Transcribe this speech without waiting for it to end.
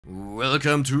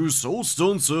Welcome to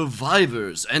Soulstone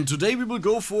Survivors, and today we will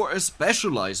go for a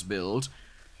specialized build.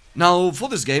 Now, for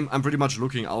this game, I'm pretty much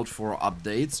looking out for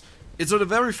updates. It's a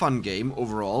very fun game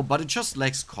overall, but it just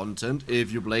lacks content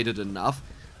if you played it enough.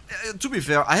 To be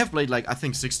fair, I have played like, I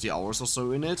think 60 hours or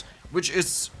so in it, which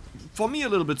is, for me, a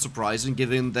little bit surprising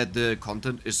given that the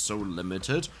content is so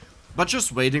limited. But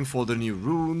just waiting for the new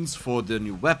runes, for the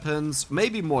new weapons,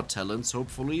 maybe more talents,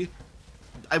 hopefully.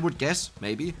 I would guess,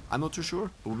 maybe, I'm not too sure,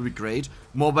 it would be great,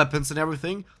 more weapons and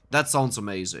everything, that sounds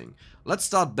amazing. Let's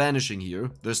start banishing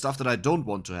here, the stuff that I don't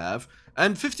want to have,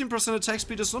 and 15% attack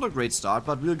speed is not a great start,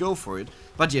 but we'll go for it.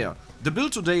 But yeah, the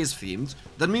build today is themed,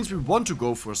 that means we want to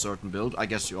go for a certain build, I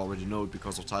guess you already know it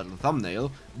because of title and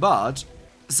thumbnail, but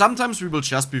sometimes we will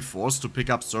just be forced to pick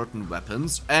up certain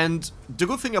weapons, and the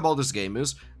good thing about this game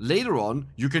is, later on,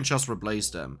 you can just replace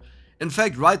them. In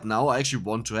fact, right now, I actually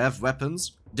want to have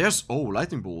weapons. There's... oh,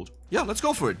 lightning bolt. Yeah, let's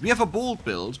go for it. We have a bolt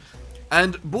build.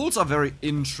 And bolts are very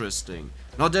interesting.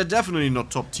 Now, they're definitely not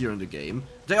top tier in the game.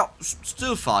 They are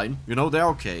still fine. You know, they're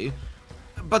okay.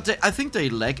 But I think they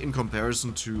lag in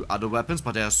comparison to other weapons,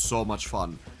 but they are so much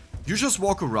fun. You just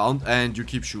walk around and you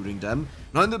keep shooting them.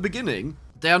 Now, in the beginning,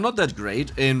 they are not that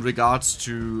great in regards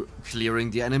to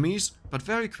clearing the enemies. But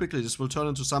very quickly, this will turn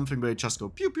into something where you just go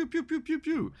pew, pew, pew, pew, pew,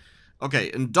 pew.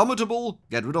 Okay, Indomitable,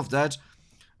 get rid of that.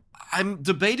 I'm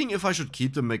debating if I should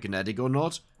keep the magnetic or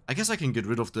not. I guess I can get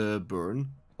rid of the burn.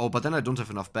 Oh, but then I don't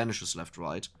have enough banishes left,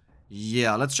 right?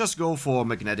 Yeah, let's just go for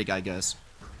magnetic, I guess.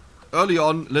 Early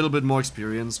on, a little bit more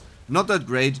experience. Not that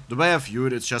great. The way I view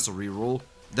it, it's just a reroll.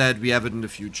 That we have it in the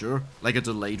future. Like a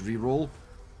delayed reroll.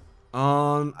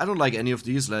 I don't like any of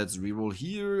these. Let's reroll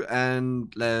here,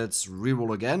 and let's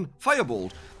reroll again.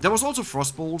 Firebolt. There was also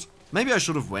Frostbolt. Maybe I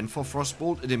should have went for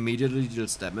Frostbolt. It immediately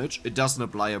deals damage. It doesn't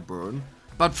apply a burn.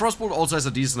 But Frostbolt also has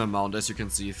a decent amount, as you can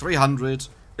see. 300.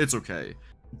 It's okay.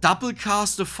 Double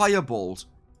cast a Firebolt.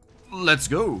 Let's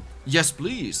go. Yes,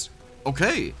 please.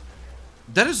 Okay.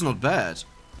 That is not bad.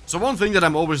 So one thing that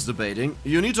I'm always debating,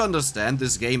 you need to understand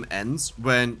this game ends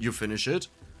when you finish it.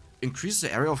 Increase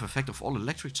the area of effect of all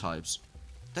electric types.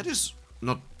 That is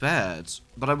not bad,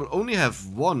 but I will only have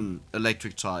one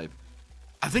electric type.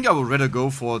 I think I would rather go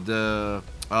for the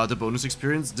bonus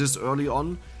experience this early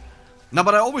on. Now,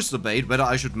 but I always debate whether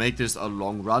I should make this a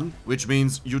long run, which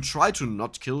means you try to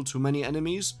not kill too many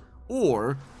enemies,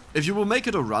 or if you will make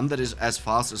it a run that is as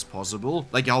fast as possible,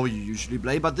 like how you usually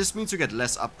play, but this means you get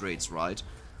less upgrades, right?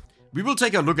 We will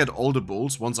take a look at all the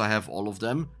bolts once I have all of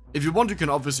them. If you want, you can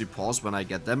obviously pause when I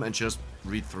get them and just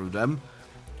read through them.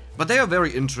 But they are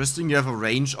very interesting. You have a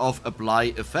range of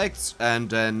apply effects and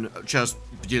then just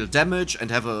deal damage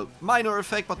and have a minor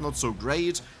effect but not so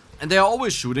great. And they are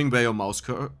always shooting where your mouse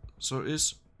cursor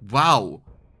is. Wow.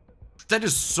 That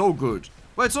is so good.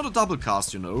 Well, it's not a double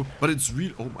cast, you know, but it's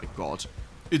real. Oh my god.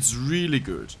 It's really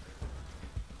good.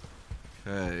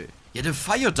 Okay. Yeah, the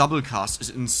fire double cast is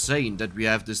insane that we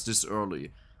have this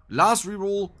early. Last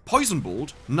reroll, Poison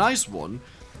Bolt, nice one.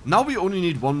 Now we only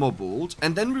need one more bolt,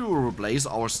 and then we will replace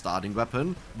our starting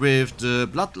weapon with the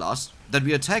Bloodlust, that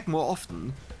we attack more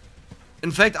often.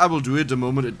 In fact, I will do it the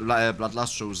moment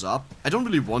Bloodlust shows up. I don't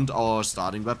really want our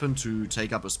starting weapon to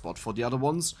take up a spot for the other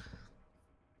ones.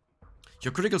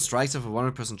 Your critical strikes have a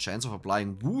 100% chance of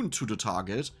applying wound to the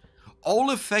target. All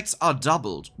effects are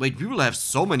doubled. Wait, we will have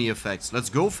so many effects. Let's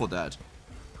go for that.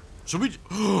 Should we...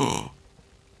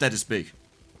 that is big.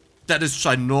 That is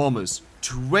ginormous.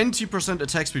 20%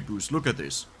 attack speed boost. Look at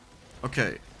this.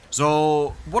 Okay.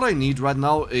 So, what I need right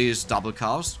now is double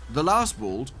cast, the last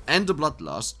bolt, and the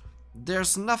Bloodlust.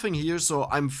 There's nothing here, so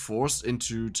I'm forced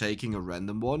into taking a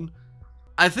random one.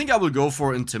 I think I will go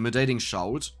for Intimidating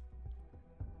Shout.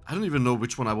 I don't even know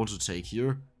which one I want to take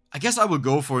here. I guess I will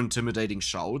go for Intimidating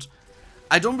Shout.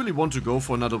 I don't really want to go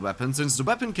for another weapon, since the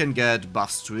weapon can get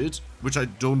buffs to it, which I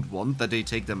don't want, that they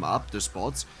take them up, the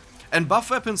spots. And buff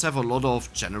weapons have a lot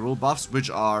of general buffs, which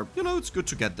are, you know, it's good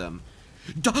to get them.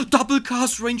 Double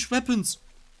cast ranged weapons!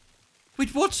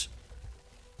 Wait, what?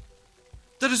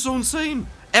 That is so insane!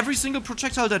 Every single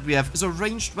projectile that we have is a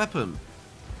ranged weapon.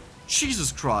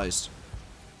 Jesus Christ.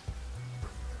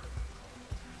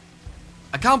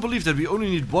 I can't believe that we only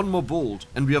need one more bolt,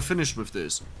 and we are finished with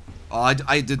this. Oh,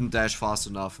 I didn't dash fast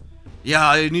enough. Yeah,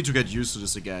 I need to get used to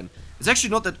this again. It's actually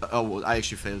not that... oh, I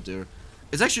actually failed there.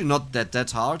 It's actually not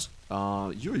that hard.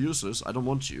 You're useless. I don't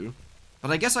want you.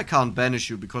 But I guess I can't banish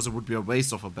you because it would be a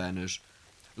waste of a banish.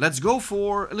 Let's go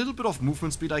for a little bit of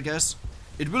movement speed, I guess.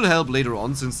 It will help later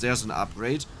on since there's an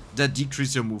upgrade that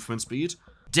decreases your movement speed.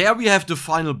 There we have the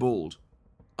final bolt.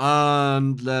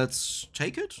 And let's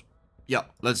take it? Yeah,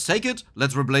 let's take it.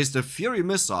 Let's replace the Fury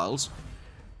missiles.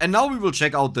 And now we will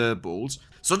check out the bolts.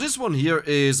 So this one here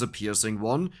is a piercing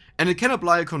one, and it can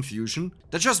apply a confusion.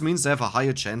 That just means they have a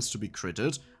higher chance to be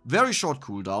critted. Very short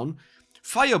cooldown.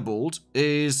 Firebolt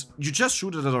is you just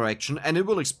shoot in a direction and it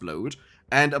will explode,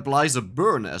 and applies a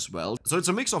burn as well. So it's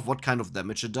a mix of what kind of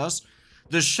damage it does.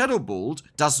 The Shadow Bolt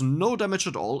does no damage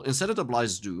at all, instead it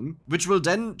applies Doom, which will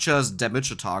then just damage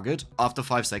a target. After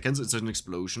 5 seconds, it's an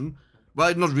explosion.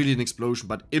 Well, not really an explosion,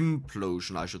 but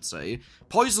implosion, I should say.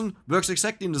 Poison works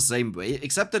exactly in the same way,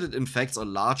 except that it infects a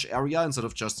large area instead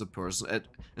of just the person,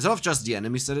 instead of just the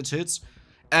enemies that it hits.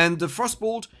 And the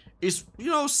Frostbolt is, you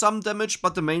know, some damage,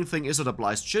 but the main thing is it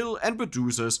applies chill and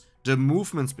reduces the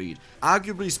movement speed.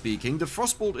 Arguably speaking, the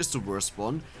Frostbolt is the worst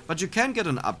one, but you can get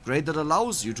an upgrade that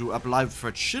allows you to apply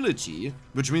fragility,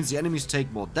 which means the enemies take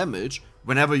more damage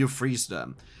whenever you freeze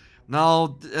them.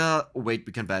 Now, wait,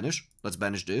 we can banish. Let's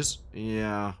banish this.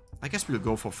 Yeah, I guess we'll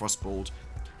go for Frostbolt.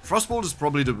 Frostbolt is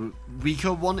probably the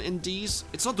weaker one in these.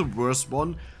 It's not the worst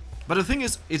one, but the thing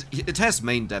is, it has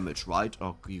main damage, right?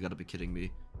 Oh, you gotta be kidding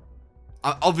me.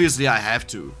 Obviously, I have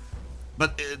to.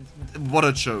 But what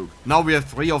a joke. Now we have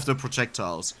 3 of the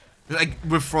projectiles. Like,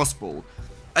 with Frostbolt.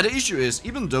 And the issue is,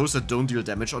 even those that don't deal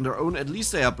damage on their own, at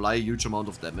least they apply a huge amount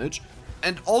of damage.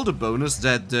 And all the bonus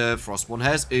that the Frost one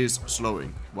has is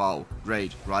slowing. Wow,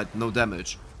 great, right? No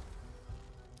damage.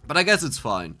 But I guess it's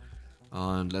fine.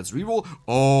 And let's reroll.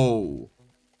 Oh.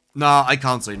 Nah, I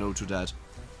can't say no to that.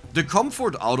 The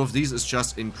comfort out of these is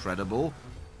just incredible.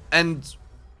 And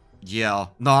yeah,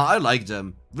 nah, I like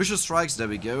them. Vicious Strikes, there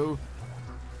we go.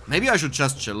 Maybe I should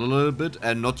just chill a little bit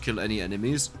and not kill any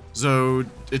enemies, so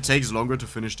it takes longer to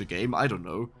finish the game, I don't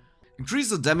know. Increase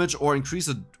the damage or increase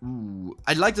the... Ooh,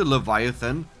 I like the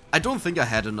Leviathan. I don't think I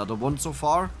had another one so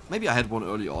far. Maybe I had one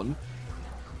early on.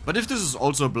 But if this is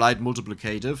also a Blight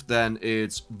multiplicative, then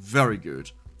it's very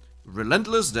good.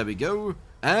 Relentless, there we go.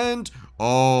 And...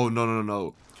 oh,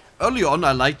 no. Early on,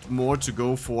 I liked more to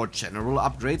go for general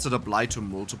upgrades that apply to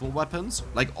multiple weapons,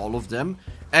 like all of them.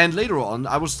 And later on,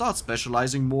 I will start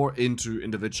specializing more into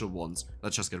individual ones.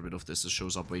 Let's just get rid of this,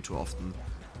 shows up way too often.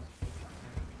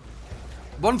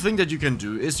 One thing that you can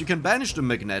do is you can banish the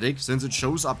magnetic, since it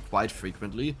shows up quite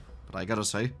frequently. But I gotta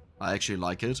say, I actually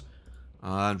like it.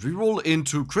 And reroll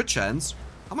into crit chance.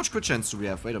 How much crit chance do we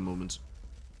have? Wait a moment.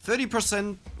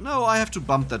 30%? No, I have to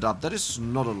bump that up. That is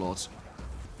not a lot.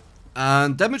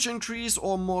 And damage increase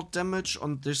or more damage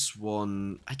on this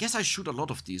one. I guess I shoot a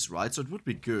lot of these, right? So it would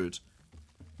be good.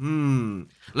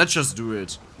 Let's just do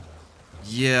it.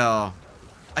 Yeah.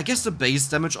 I guess the base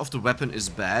damage of the weapon is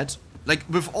bad. Like,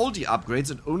 with all the upgrades,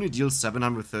 it only deals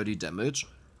 730 damage.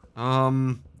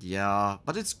 Yeah,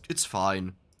 but it's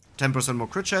fine. 10% more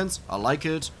crit chance, I like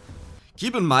it.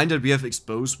 Keep in mind that we have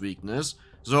exposed weakness.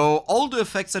 So, all the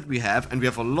effects that we have, and we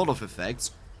have a lot of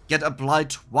effects, get applied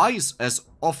twice as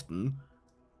often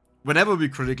whenever we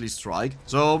critically strike.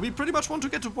 So, we pretty much want to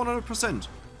get to 100%.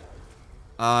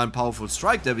 And Powerful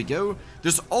Strike, there we go.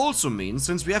 This also means,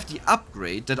 since we have the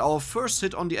upgrade, that our first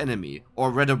hit on the enemy,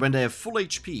 or rather when they have full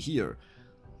HP here,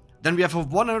 then we have a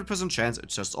 100% chance,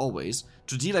 it's just always,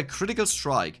 to deal a critical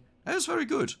strike. That is very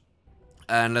good.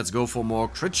 And let's go for more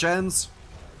crit chance.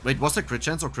 Wait, was that crit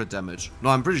chance or crit damage? No,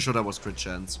 I'm pretty sure that was crit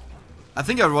chance. I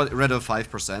think I read a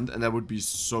 5% and that would be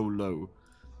so low.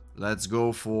 Let's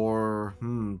go for...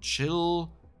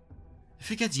 chill. If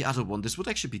we get the other one, this would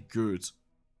actually be good.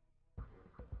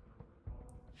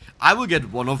 I will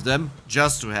get one of them,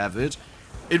 just to have it.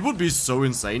 It would be so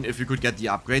insane if you could get the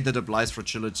upgrade that applies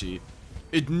fragility.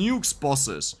 It nukes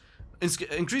bosses.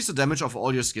 Increase the damage of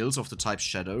all your skills of the type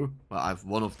Shadow. Well, I have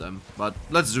one of them, but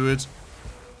let's do it.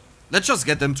 Let's just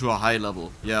get them to a high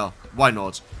level. Yeah, why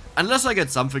not? Unless I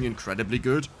get something incredibly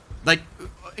good. Like,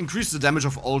 increase the damage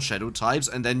of all Shadow types,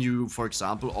 and then you, for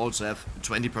example, also have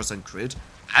 20% crit.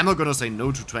 I'm not gonna say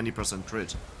no to 20%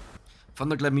 crit.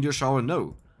 Thunderclap Meteor Shower,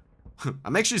 no.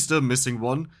 I'm actually still missing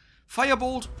one.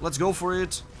 Firebolt, let's go for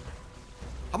it.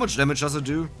 How much damage does it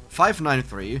do?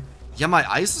 593. Yeah, my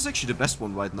ice is actually the best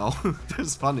one right now.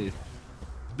 That's funny.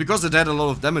 Because it had a lot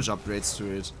of damage upgrades to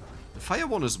it. The fire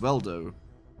one as well, though.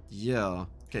 Yeah.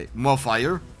 Okay, more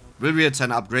fire. Will we have 10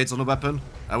 upgrades on a weapon?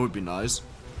 That would be nice.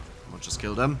 I'll just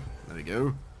kill them. There we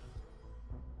go.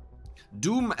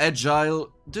 Doom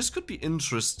Agile. This could be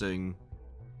interesting.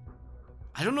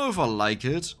 I don't know if I like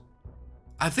it.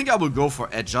 I think I will go for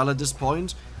Agile at this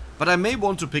point, but I may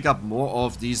want to pick up more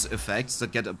of these effects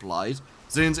that get applied,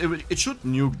 since it should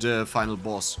nuke the final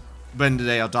boss when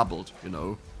they are doubled, you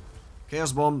know.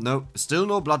 Chaos Bomb, no, still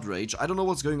no Blood Rage. I don't know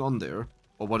what's going on there,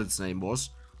 or what its name was.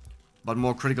 But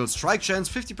more critical strike chance,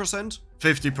 50%?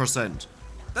 50%.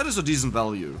 That is a decent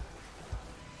value.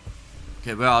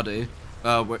 Okay, where are they?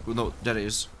 Wait, no, that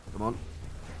is. Come on.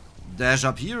 Dash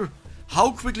up here.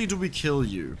 How quickly do we kill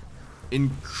you?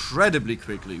 Incredibly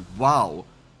quickly. Wow.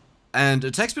 And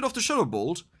attack speed of the Shadow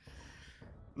Bolt.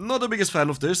 Not the biggest fan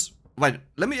of this. Wait,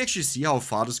 let me actually see how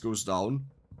far this goes down.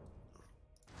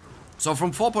 So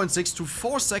from 4.6 to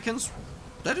 4 seconds,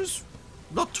 that is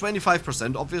not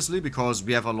 25% obviously, because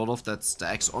we have a lot of that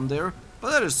stacks on there,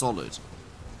 but that is solid.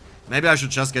 Maybe I should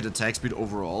just get attack speed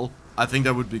overall. I think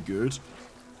that would be good.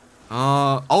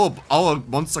 Our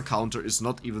monster counter is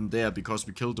not even there because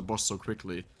we killed the boss so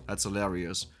quickly. That's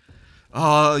hilarious.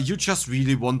 You just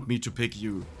really want me to pick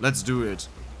you. Let's do it.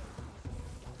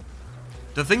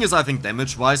 The thing is, I think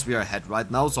damage-wise we are ahead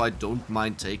right now, so I don't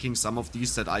mind taking some of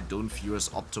these that I don't view as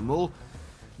optimal.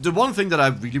 The one thing that I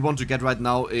really want to get right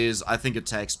now is, I think,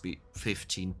 attack speed.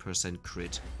 15%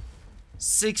 crit.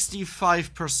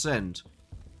 65%.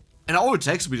 And our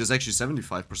attack speed is actually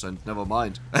 75%, never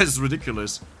mind. That is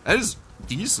ridiculous. That is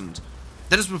decent.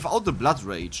 That is without the Blood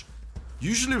Rage.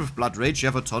 Usually with Blood Rage you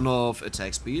have a ton of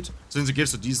attack speed, since it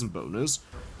gives a decent bonus.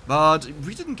 But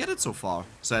we didn't get it so far,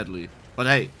 sadly. But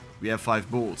hey, we have 5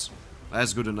 bolts.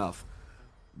 That's good enough.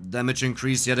 Damage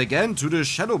increase yet again to the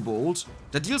Shadow Bolt.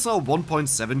 That deals now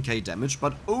 1.7k damage,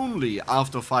 but only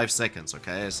after 5 seconds,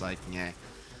 okay? It's like, yeah.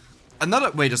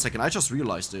 Wait a second, I just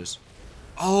realized this.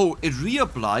 Oh, it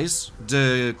reapplies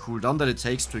the cooldown that it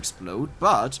takes to explode,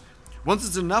 but once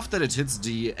it's enough that it hits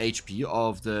the HP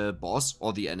of the boss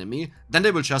or the enemy, then they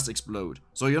will just explode.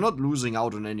 So you're not losing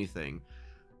out on anything.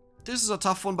 This is a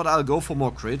tough one, but I'll go for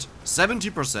more crit.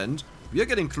 70%. We are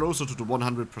getting closer to the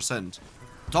 100%.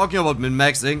 Talking about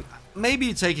min-maxing,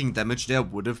 maybe taking damage there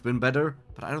would have been better,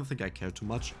 but I don't think I care too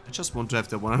much. I just want to have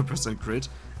the 100% crit.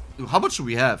 How much do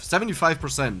we have?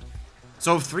 75%.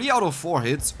 So 3 out of 4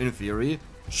 hits, in theory,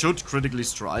 should critically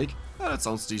strike. That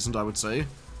sounds decent, I would say.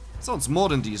 Sounds more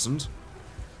than decent.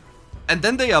 And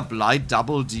then they apply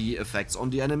double the effects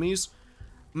on the enemies.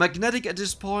 Magnetic at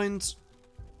this point...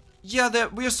 Yeah,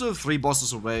 we are still 3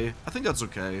 bosses away. I think that's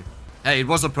okay. Hey, it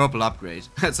was a purple upgrade.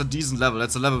 That's a decent level.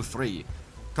 That's a level 3.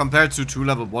 Compared to 2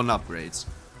 level 1 upgrades.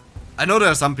 I know there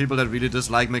are some people that really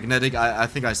dislike magnetic. I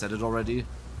think I said it already.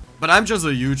 But I'm just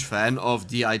a huge fan of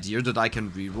the idea that I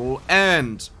can reroll.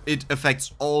 And it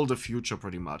affects all the future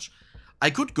pretty much.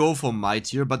 I could go for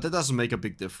Mightier, but that doesn't make a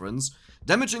big difference.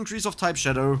 Damage increase of type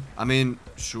Shadow. I mean,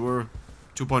 sure.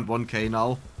 2.1k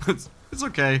now. It's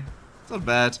okay. It's not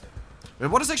bad. Wait,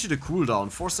 what is actually the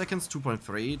cooldown? 4 seconds,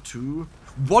 2.3, 2...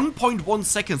 1.1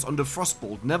 seconds on the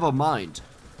Frostbolt, never mind.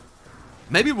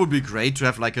 Maybe it would be great to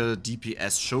have like a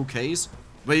DPS showcase,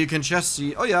 where you can just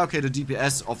see, oh yeah, okay, the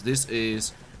DPS of this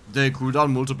is the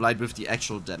cooldown multiplied with the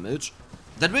actual damage.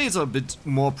 That way it's a bit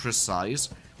more precise,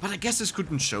 but I guess this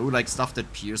couldn't show like stuff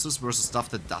that pierces versus stuff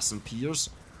that doesn't pierce.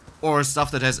 Or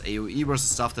stuff that has AoE versus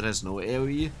stuff that has no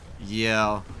AoE.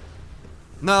 Yeah.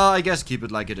 No, I guess keep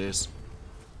it like it is.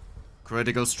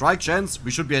 Critical strike chance,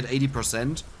 we should be at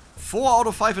 80%. 4 out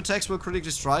of 5 attacks will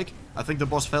critically strike. I think the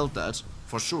boss felt that,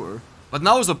 for sure. But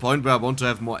now is the point where I want to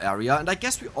have more area, and I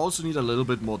guess we also need a little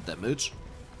bit more damage.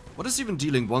 What is even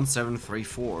dealing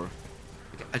 1734?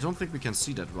 I don't think we can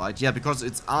see that, right? Yeah, because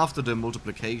it's after the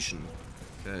multiplication.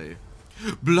 Okay.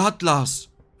 Bloodlust!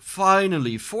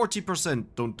 Finally, 40%.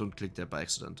 Don't click there by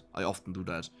accident. I often do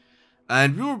that.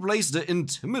 And we replace the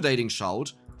intimidating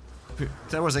shout.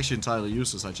 That was actually entirely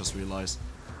useless, I just realized.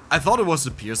 I thought it was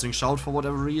the piercing shout for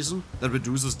whatever reason, that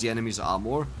reduces the enemy's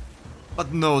armor.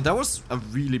 But no, that was a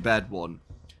really bad one.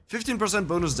 15%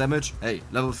 bonus damage, hey,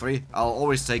 level 3, I'll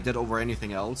always take that over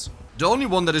anything else. The only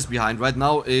one that is behind right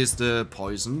now is the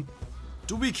poison.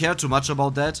 Do we care too much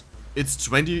about that? It's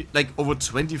over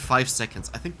 25 seconds.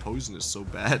 I think poison is so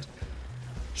bad.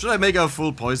 Should I make a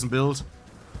full poison build?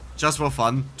 Just for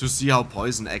fun, to see how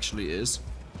poison actually is.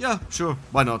 Yeah, sure,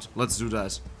 why not? Let's do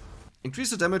that.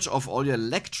 Increase the damage of all your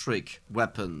electric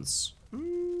weapons.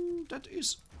 That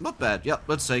is not bad. Yeah,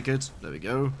 let's take it. There we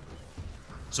go.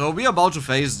 So we are about to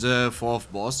face the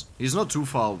 4th boss. He's not too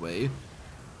far away.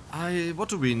 What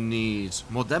do we need?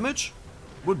 More damage?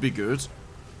 Would be good.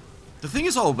 The thing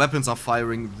is, our weapons are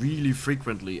firing really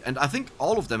frequently. And I think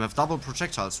all of them have double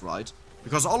projectiles, right?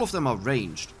 Because all of them are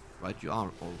ranged. Right? You are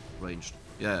all ranged.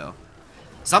 Yeah.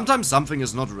 Sometimes something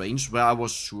is not ranged, where I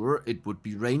was sure it would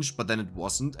be ranged, but then it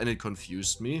wasn't, and it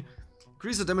confused me.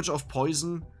 Increase the damage of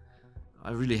poison.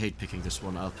 I really hate picking this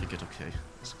one. I'll pick it, okay.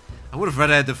 I would have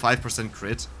rather had the 5%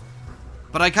 crit.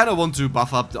 But I kind of want to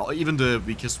buff up even the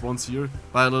weakest ones here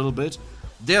by a little bit.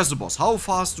 There's the boss. How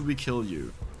fast do we kill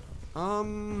you?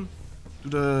 To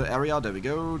the area. There we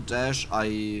go. Dash.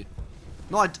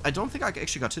 No, I don't think I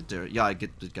actually got hit there. Yeah, I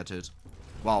did get hit.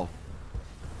 Wow.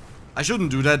 I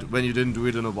shouldn't do that when you didn't do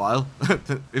it in a while.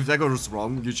 If that goes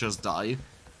wrong, you just die.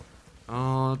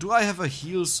 Do I have a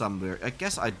heal somewhere? I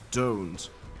guess I don't.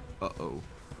 Uh-oh.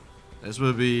 This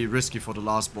will be risky for the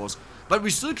last boss. But we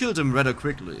still killed him rather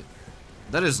quickly.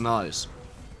 That is nice.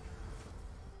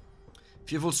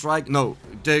 Fearful Strike. No,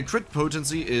 the crit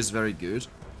potency is very good.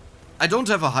 I don't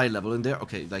have a high level in there.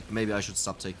 Okay, like maybe I should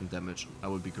stop taking damage.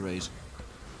 That would be great.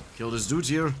 Kill this dude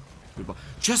here. Goodbye.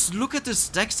 Just look at the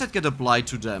stacks that get applied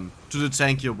to them. To the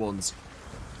tankier ones.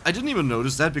 I didn't even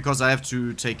notice that because I have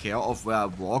to take care of where I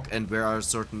walk and where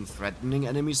certain threatening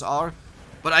enemies are.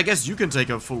 But I guess you can take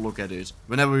a full look at it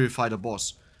whenever we fight a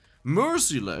boss.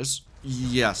 Merciless?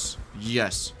 Yes.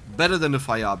 Yes. Better than the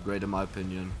fire upgrade in my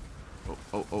opinion.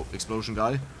 Oh, explosion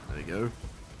guy. There we go.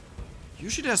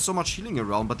 Usually there's so much healing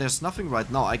around, but there's nothing right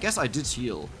now. I guess I did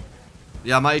heal.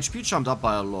 Yeah, my HP jumped up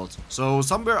by a lot. So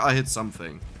somewhere I hit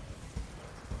something.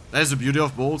 That is the beauty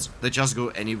of bolts. They just go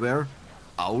anywhere.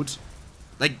 Out.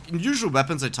 Like, in usual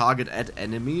weapons, they target at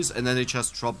enemies, and then they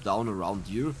just drop down around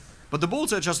you. But the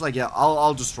bolts are just like, yeah,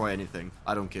 I'll destroy anything.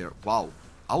 I don't care. Wow.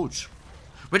 Ouch.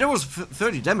 Wait, that was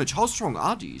 30 damage. How strong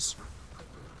are these?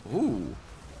 Ooh.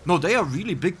 No, they are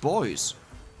really big boys.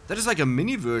 That is like a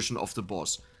mini version of the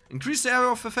boss. Increase the area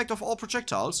of effect of all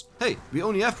projectiles. Hey, we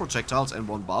only have projectiles and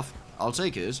one buff. I'll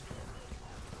take it.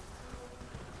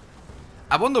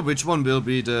 I wonder which one will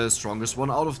be the strongest one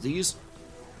out of these.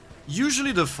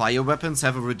 Usually the fire weapons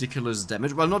have a ridiculous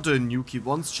damage. Well, not the nukey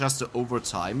ones, just the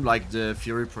overtime, like the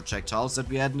fury projectiles that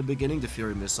we had in the beginning, the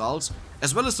fury missiles,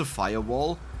 as well as the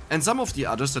firewall, and some of the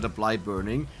others that apply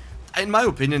burning. In my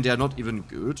opinion, they are not even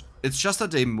good. It's just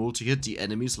that they multi-hit the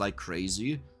enemies like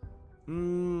crazy.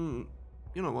 You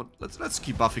know what? Let's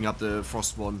keep buffing up the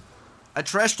frost one. I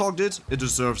trash talked it. It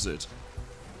deserves it.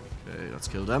 Okay, let's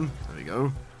kill them. There we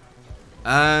go.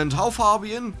 And how far are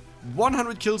we in?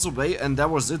 100 kills away, and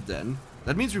that was it then.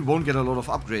 That means we won't get a lot of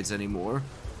upgrades anymore.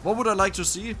 What would I like to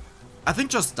see? I think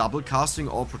just double casting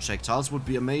all projectiles would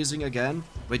be amazing again.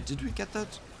 Wait, did we get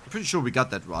that? I'm pretty sure we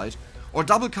got that right. Or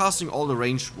double casting all the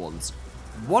ranged ones.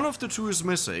 One of the two is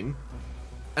missing,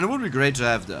 and it would be great to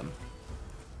have them.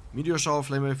 Meteor Shower,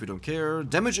 Flame Wave, we don't care.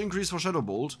 Damage increase for Shadow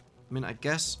Bolt. I mean, I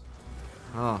guess.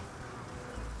 I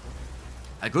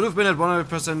could have been at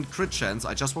 100% crit chance,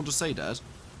 I just want to say that.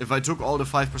 If I took all the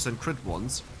 5% crit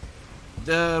ones.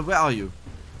 Where are you?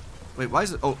 Wait, why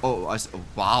is it? Oh,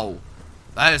 wow.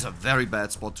 That is a very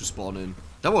bad spot to spawn in.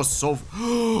 That was so...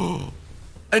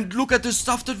 And look at the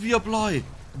stuff that we apply.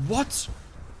 What?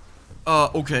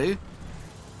 Okay.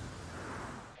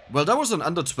 Well, that was an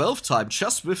under 12 time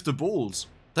just with the bolts.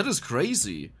 That is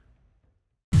crazy.